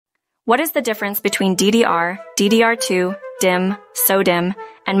What is the difference between DDR, DDR2, DIMM, SO-DIMM,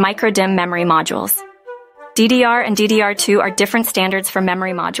 and micro-DIMM memory modules? DDR and DDR2 are different standards for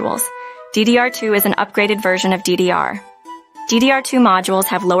memory modules. DDR2 is an upgraded version of DDR. DDR2 modules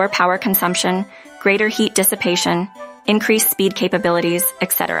have lower power consumption, greater heat dissipation, increased speed capabilities,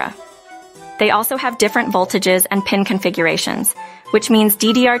 etc. They also have different voltages and pin configurations, which means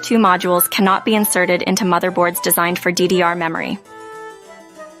DDR2 modules cannot be inserted into motherboards designed for DDR memory.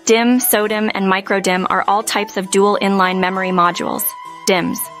 DIMM, SO-DIMM, and micro-DIMM are all types of dual inline memory modules,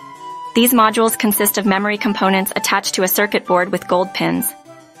 DIMMs. These modules consist of memory components attached to a circuit board with gold pins.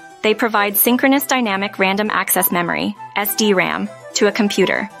 They provide synchronous dynamic random access memory, SDRAM, to a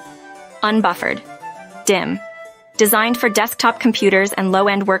computer. Unbuffered. DIMM. Designed for desktop computers and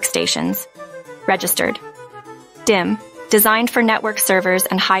low-end workstations. Registered. DIMM. Designed for network servers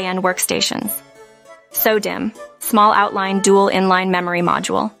and high-end workstations. SO-DIMM. Small outline dual inline memory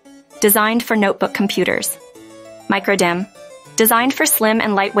module. Designed for notebook computers. Micro-DIMM. Designed for slim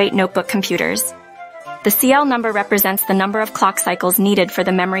and lightweight notebook computers. The CL number represents the number of clock cycles needed for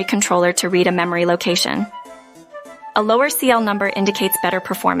the memory controller to read a memory location. A lower CL number indicates better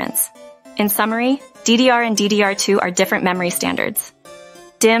performance. In summary, DDR and DDR2 are different memory standards.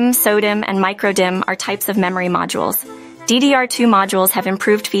 DIMM, SO-DIMM, and micro-DIMM are types of memory modules. DDR2 modules have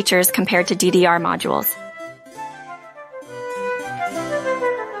improved features compared to DDR modules.